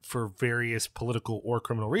that for various political or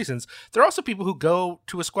criminal reasons. There are also people who go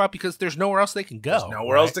to a squat because there's nowhere else they can go. There's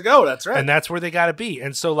nowhere else to go. That's right. And that's where they got to be.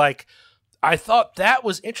 And so like, I thought that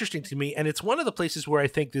was interesting to me. And it's one of the places where I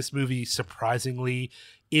think this movie surprisingly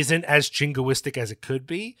isn't as jingoistic as it could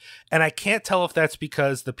be. And I can't tell if that's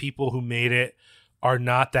because the people who made it are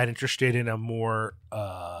not that interested in a more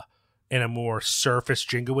surface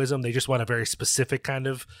jingoism. They just want a very specific kind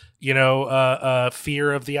of,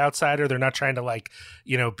 fear of the outsider. They're not trying to like,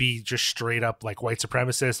 be just straight up like white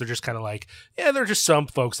supremacists. They're just kind of like, yeah, they're just some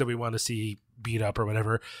folks that we want to see beat up or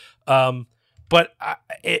whatever. But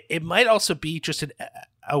it might also be just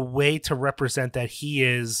a way to represent that he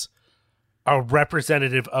is a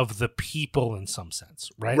representative of the people in some sense,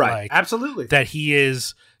 right? Right, like, absolutely. That he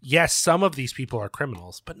is, yes, some of these people are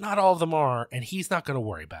criminals, but not all of them are, and he's not going to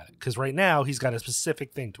worry about it because right now he's got a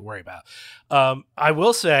specific thing to worry about. I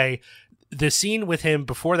will say the scene with him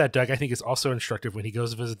before that, Doug, I think is also instructive when he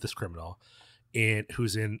goes to visit this criminal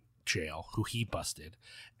who's in jail, who he busted,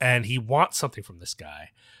 and he wants something from this guy,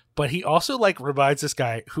 but he also like reminds this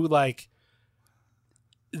guy who like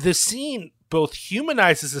the scene both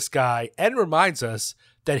humanizes this guy and reminds us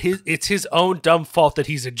that it's his own dumb fault that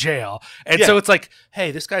he's in jail. And so it's like,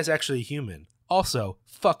 hey, this guy's actually human. Also,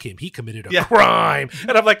 fuck him. He committed a crime.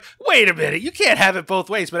 And I'm like, wait a minute. You can't have it both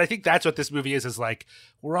ways. But I think that's what this movie is like,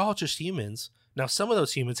 we're all just humans. Now, some of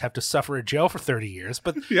those humans have to suffer in jail for 30 years,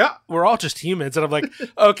 but we're all just humans. And I'm like,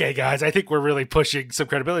 okay, guys, I think we're really pushing some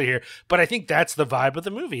credibility here. But I think that's the vibe of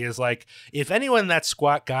the movie is like, if anyone in that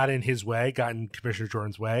squat got in Commissioner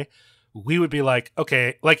Jordan's way, we would be like,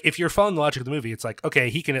 okay, like if you're following the logic of the movie, it's like, okay,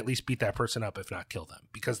 he can at least beat that person up, if not kill them,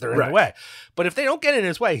 because they're in the way. But if they don't get in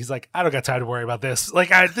his way, he's like, I don't got time to worry about this. Like,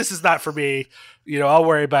 this is not for me. I'll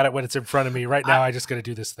worry about it when it's in front of me. Right now, I just got to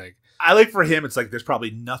do this thing. I like for him, it's like there's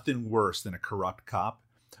probably nothing worse than a corrupt cop,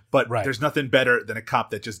 but there's nothing better than a cop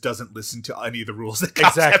that just doesn't listen to any of the rules that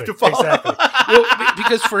cops have to follow. Exactly. Well,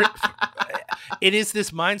 because it is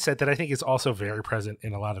this mindset that I think is also very present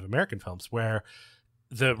in a lot of American films where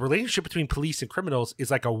the relationship between police and criminals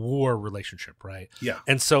is like a war relationship, right? Yeah.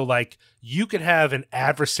 And so like you could have an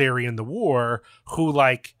adversary in the war who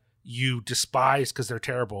like you despise because they're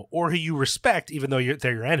terrible or who you respect even though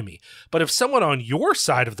they're your enemy. But if someone on your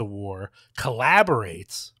side of the war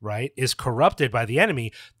collaborates, right, is corrupted by the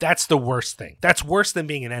enemy, that's the worst thing. That's worse than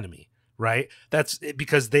being an enemy, right? That's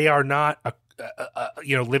because they are not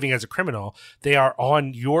living as a criminal. They are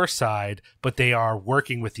on your side, but they are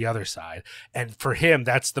working with the other side. And for him,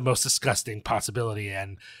 that's the most disgusting possibility.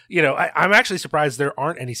 And, I'm actually surprised there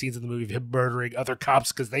aren't any scenes in the movie of him murdering other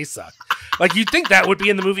cops because they suck. Like you'd think that would be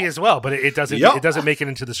in the movie as well, but it doesn't. It doesn't make it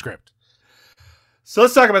into the script. So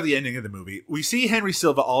let's talk about the ending of the movie. We see Henry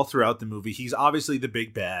Silva all throughout the movie. He's obviously the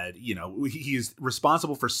big bad. He's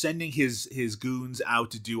responsible for sending his goons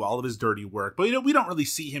out to do all of his dirty work. But, we don't really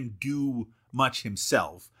see him do much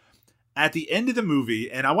himself. At the end of the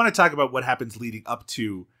movie, and I want to talk about what happens leading up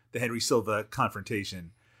to the Henry Silva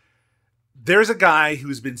confrontation, there's a guy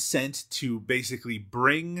who's been sent to basically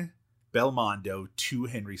bring Belmondo to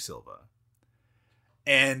Henry Silva.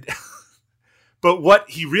 And but what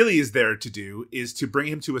he really is there to do is to bring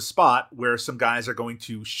him to a spot where some guys are going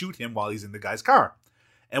to shoot him while he's in the guy's car.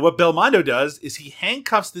 And what Belmondo does is he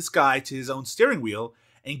handcuffs this guy to his own steering wheel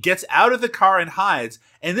and gets out of the car and hides.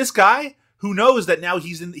 And this guy, who knows that now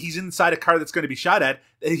he's inside a car that's going to be shot at,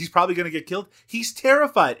 and he's probably going to get killed, he's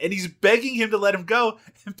terrified, and he's begging him to let him go,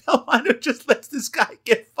 and Belmondo just lets this guy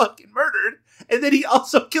get fucking murdered, and then he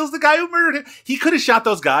also kills the guy who murdered him. He could have shot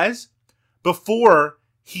those guys before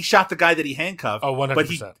he shot the guy that he handcuffed. Oh,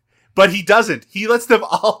 100%. But he doesn't. He lets them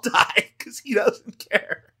all die because he doesn't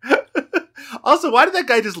care. Also, why did that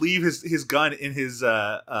guy just leave his gun in his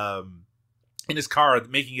car,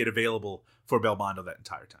 making it available for Belmondo that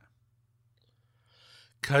entire time?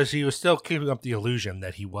 Because he was still keeping up the illusion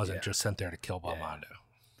that he wasn't just sent there to kill Belmondo. Yeah.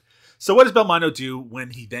 So what does Belmondo do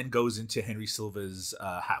when he then goes into Henry Silva's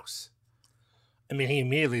house? I mean, he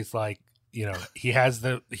immediately is like, he has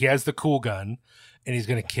the cool gun, and he's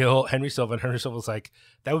going to kill Henry Silva. And Henry Silva's like,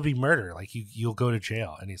 that would be murder. Like you'll go to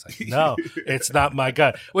jail. And he's like, no, it's not my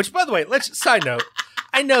gun. Which, by the way, side note,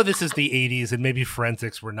 I know this is the 80s, and maybe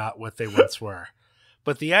forensics were not what they once were.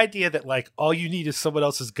 But the idea that like all you need is someone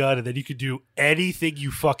else's gun and then you can do anything you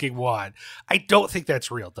fucking want, I don't think that's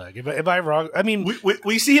real, Doug. Am I wrong? I mean,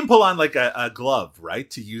 we see him pull on like a glove, right,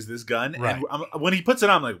 to use this gun. Right. And when he puts it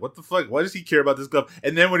on, I'm like, what the fuck? Why does he care about this glove?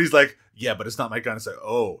 And then when he's like, yeah, but it's not my gun, it's like,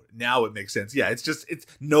 oh, now it makes sense. Yeah, it's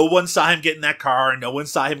no one saw him get in that car. No one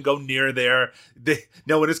saw him go near there.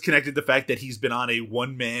 No one has connected the fact that he's been on a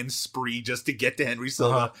one-man spree just to get to Henry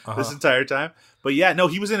Silva this entire time. But yeah, no,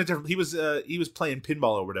 he was he was playing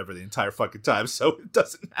pinball or whatever the entire fucking time, so it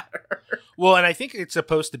doesn't matter. Well, and I think it's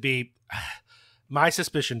supposed to be, my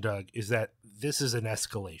suspicion, Doug, is that this is an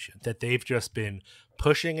escalation, that they've just been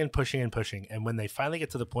pushing and pushing and pushing, and when they finally get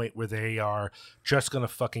to the point where they are just going to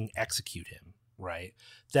fucking execute him, right?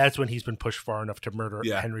 That's when he's been pushed far enough to murder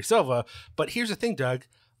Henry Silva. But here's the thing, Doug.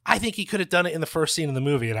 I think he could have done it in the first scene of the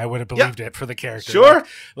movie, and I would have believed it for the character. Sure.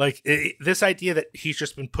 This idea that he's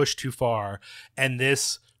just been pushed too far, and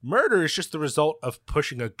this murder is just the result of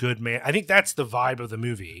pushing a good man. I think that's the vibe of the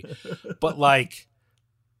movie. But like,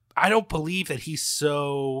 I don't believe that he's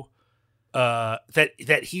so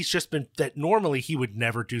that he's just been, that normally he would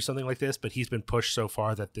never do something like this, but he's been pushed so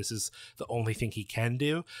far that this is the only thing he can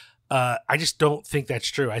do. I just don't think that's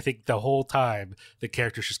true. I think the whole time the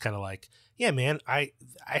character's just kind of like, yeah, man, I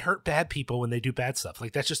hurt bad people when they do bad stuff.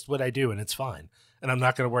 Like, that's just what I do, and it's fine. And I'm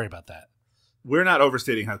not going to worry about that. We're not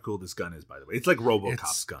overstating how cool this gun is, by the way. It's like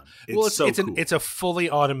RoboCop's gun. It's cool. It's a fully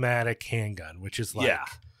automatic handgun, which is like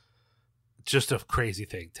just a crazy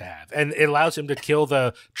thing to have. And it allows him to kill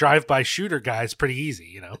the drive-by shooter guys pretty easy,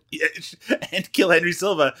 you know? Yeah, and kill Henry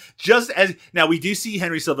Silva. Just as now, we do see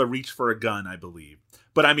Henry Silva reach for a gun, I believe.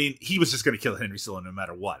 But, I mean, he was just going to kill Henry Silva no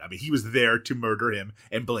matter what. I mean, he was there to murder him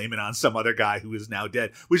and blame it on some other guy who is now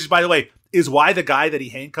dead. Which is, by the way, is why the guy that he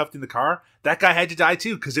handcuffed in the car, that guy had to die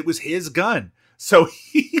too, because it was his gun. So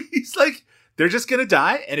he's like, they're just going to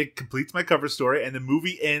die, and it completes my cover story. And the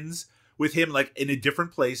movie ends with him, like, in a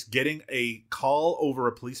different place, getting a call over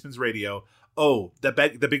a policeman's radio. Oh, the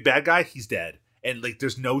big bad guy, he's dead. And, like,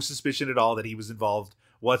 there's no suspicion at all that he was involved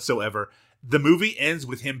whatsoever. The movie ends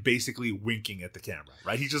with him basically winking at the camera,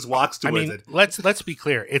 right? He just walks towards it. Let's be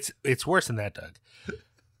clear. It's worse than that, Doug.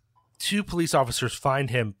 2 police officers find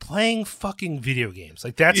him playing fucking video games.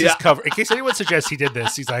 Like, that's his cover. In case anyone suggests he did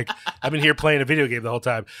this, he's like, I've been here playing a video game the whole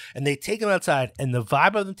time. And they take him outside, and the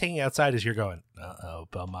vibe of them taking him outside is you're going, uh-oh,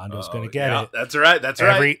 Belmondo's going to get it. That's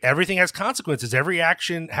right. Everything has consequences. Every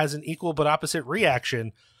action has an equal but opposite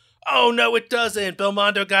reaction. Oh, no, it doesn't.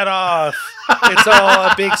 Belmondo got off. It's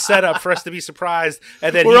all a big setup for us to be surprised.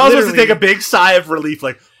 And then we're all supposed to take a big sigh of relief,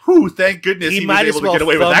 like, whew, thank goodness he was able to get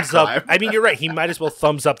away with that crime. I mean, you're right. He might as well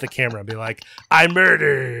thumbs up the camera and be like, I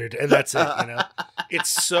murdered. And that's it, you know?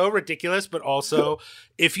 It's so ridiculous, but also,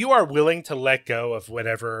 if you are willing to let go of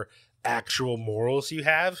whatever actual morals you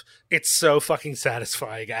have, it's so fucking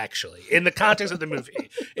satisfying, actually. In the context of the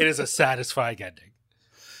movie, it is a satisfying ending.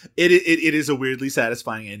 It is a weirdly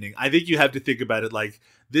satisfying ending. I think you have to think about it like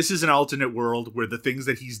this is an alternate world where the things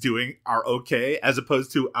that he's doing are okay, as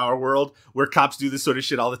opposed to our world where cops do this sort of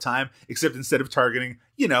shit all the time, except instead of targeting,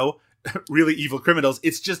 you know, really evil criminals,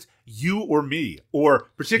 it's just you or me, or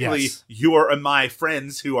particularly your and my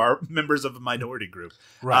friends who are members of a minority group.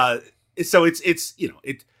 Right. So it's you know,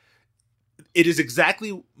 it is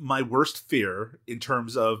exactly my worst fear in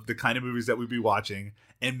terms of the kind of movies that we'd be watching.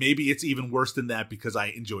 And maybe it's even worse than that because I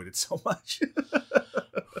enjoyed it so much.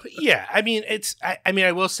 Yeah, I mean,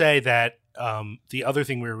 I will say that the other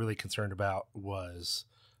thing we were really concerned about was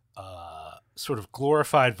sort of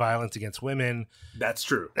glorified violence against women. That's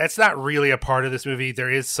true. That's not really a part of this movie.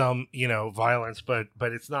 There is some, you know, violence, but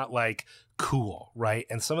it's not like cool, right?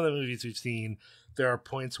 And some of the movies we've seen, there are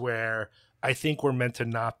points where I think we're meant to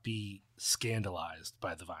not be scandalized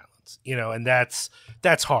by the violence, you know, and that's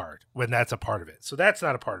hard when that's a part of it. So that's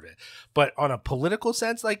not a part of it. But on a political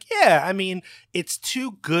sense, like, yeah, I mean, it's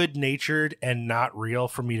too good natured and not real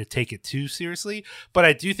for me to take it too seriously. But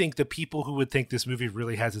I do think the people who would think this movie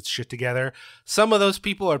really has its shit together, some of those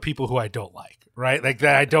people are people who I don't like, right? Like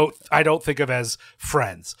that I don't think of as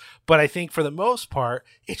friends. But I think for the most part,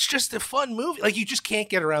 it's just a fun movie. Like, you just can't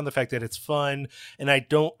get around the fact that it's fun. And I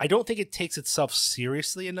don't think it takes itself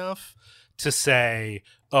seriously enough to say,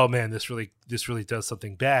 oh man, this really does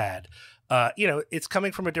something bad. You know, it's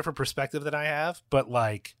coming from a different perspective than I have, but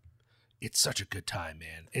like, it's such a good time,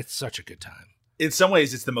 man. It's such a good time. In some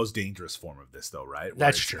ways, it's the most dangerous form of this, though, right?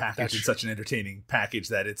 That's true. Packaged in such an entertaining package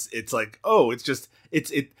that it's like, oh,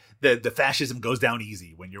 the fascism goes down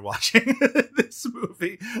easy when you're watching this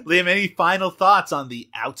movie. Liam, any final thoughts on The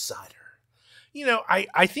Outsider?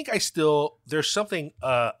 I think there's something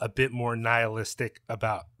a bit more nihilistic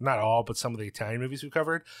about not all, but some of the Italian movies we've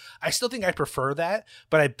covered. I still think I prefer that,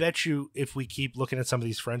 but I bet you if we keep looking at some of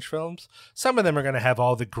these French films, some of them are going to have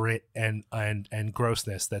all the grit and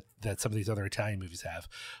grossness that some of these other Italian movies have.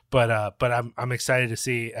 But I'm excited to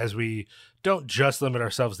see, as we don't just limit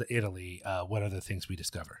ourselves to Italy, what other things we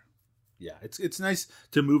discover. Yeah, it's nice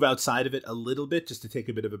to move outside of it a little bit just to take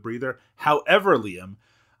a bit of a breather. However, Liam,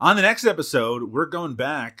 on the next episode, we're going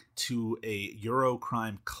back to a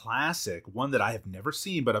Eurocrime classic, one that I have never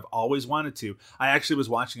seen, but I've always wanted to. I actually was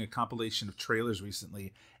watching a compilation of trailers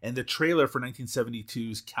recently, and the trailer for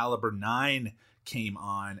 1972's Caliber 9 came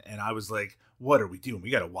on, and I was like, what are we doing? We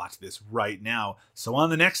got to watch this right now. So on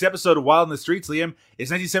the next episode of Wild in the Streets, Liam, is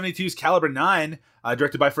 1972's Caliber 9,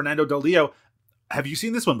 directed by Fernando Del Leo. Have you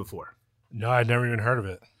seen this one before? No, I'd never even heard of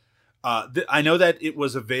it. I know that it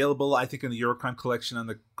was available, I think, in the Eurocrime collection on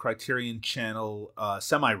the Criterion Channel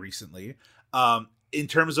semi-recently. In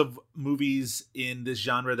terms of movies in this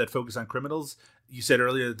genre that focus on criminals, you said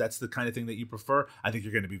earlier that's the kind of thing that you prefer. I think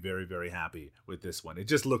you're going to be very, very happy with this one. It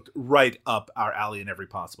just looked right up our alley in every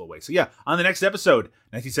possible way. So yeah, on the next episode,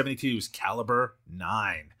 1972's Caliber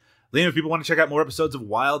 9. Liam, if people want to check out more episodes of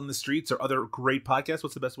Wild in the Streets or other great podcasts,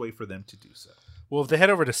 what's the best way for them to do so? Well, if they head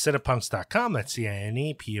over to cinepunks.com, that's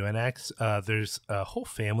CINEPUNX, there's a whole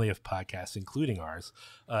family of podcasts, including ours,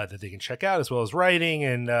 that they can check out, as well as writing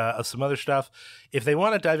and some other stuff. If they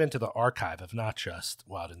want to dive into the archive of not just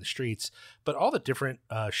Wild in the Streets, but all the different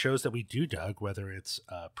shows that we do, Doug, whether it's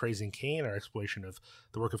Praising Kane, our exploration of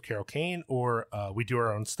the work of Carol Kane, or We Do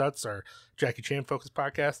Our Own Stunts, our Jackie Chan-focused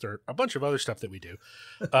podcast, or a bunch of other stuff that we do,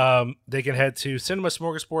 they can head to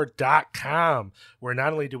cinemasmorgasbord.com, where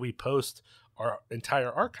not only do we post our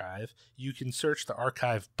entire archive, you can search the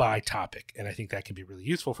archive by topic. And I think that can be really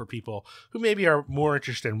useful for people who maybe are more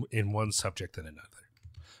interested in one subject than another.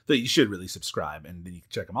 So you should really subscribe, and then you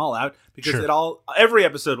can check them all out, because Sure. every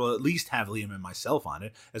episode will at least have Liam and myself on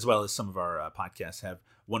it, as well as some of our podcasts have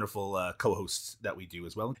wonderful co-hosts that we do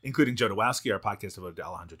as well, including Jodorowsky, our podcast about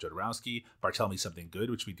Alejandro Jodorowsky, Bartell Me Something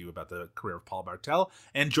Good, which we do about the career of Paul Bartel,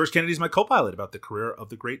 and George Kennedy's my co-pilot about the career of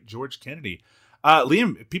the great George Kennedy.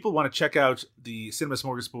 Liam, if people want to check out the Cinema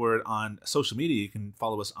Smorgasbord on social media, you can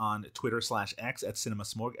follow us on Twitter/X at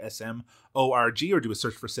CinemaSmorg, SMORG, or do a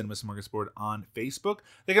search for Cinema Smorgasbord on Facebook.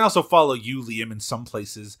 They can also follow you, Liam, in some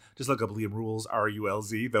places. Just look up Liam Rules,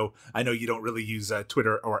 RULZ, though I know you don't really use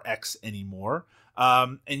Twitter or X anymore.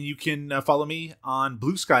 And you can follow me on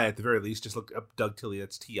Blue Sky at the very least. Just look up Doug Tilley,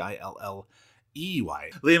 that's Tilley.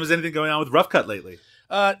 Liam, is anything going on with Rough Cut lately?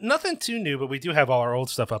 Nothing too new, but we do have all our old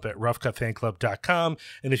stuff up at roughcutfanclub.com.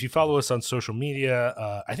 And if you follow us on social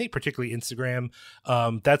media, I think particularly Instagram,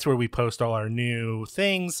 that's where we post all our new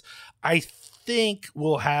things. I think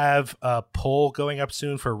we'll have a poll going up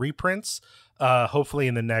soon for reprints, hopefully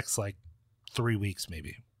in the next 3 weeks,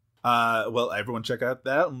 maybe. Well, everyone check out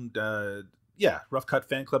that. And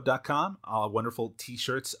roughcutfanclub.com. Wonderful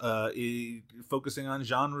t-shirts focusing on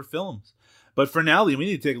genre films. But for now, Liam, we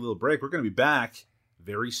need to take a little break. We're going to be back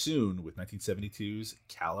very soon with 1972's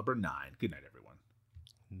Caliber 9. Good night, everyone.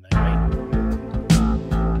 Night.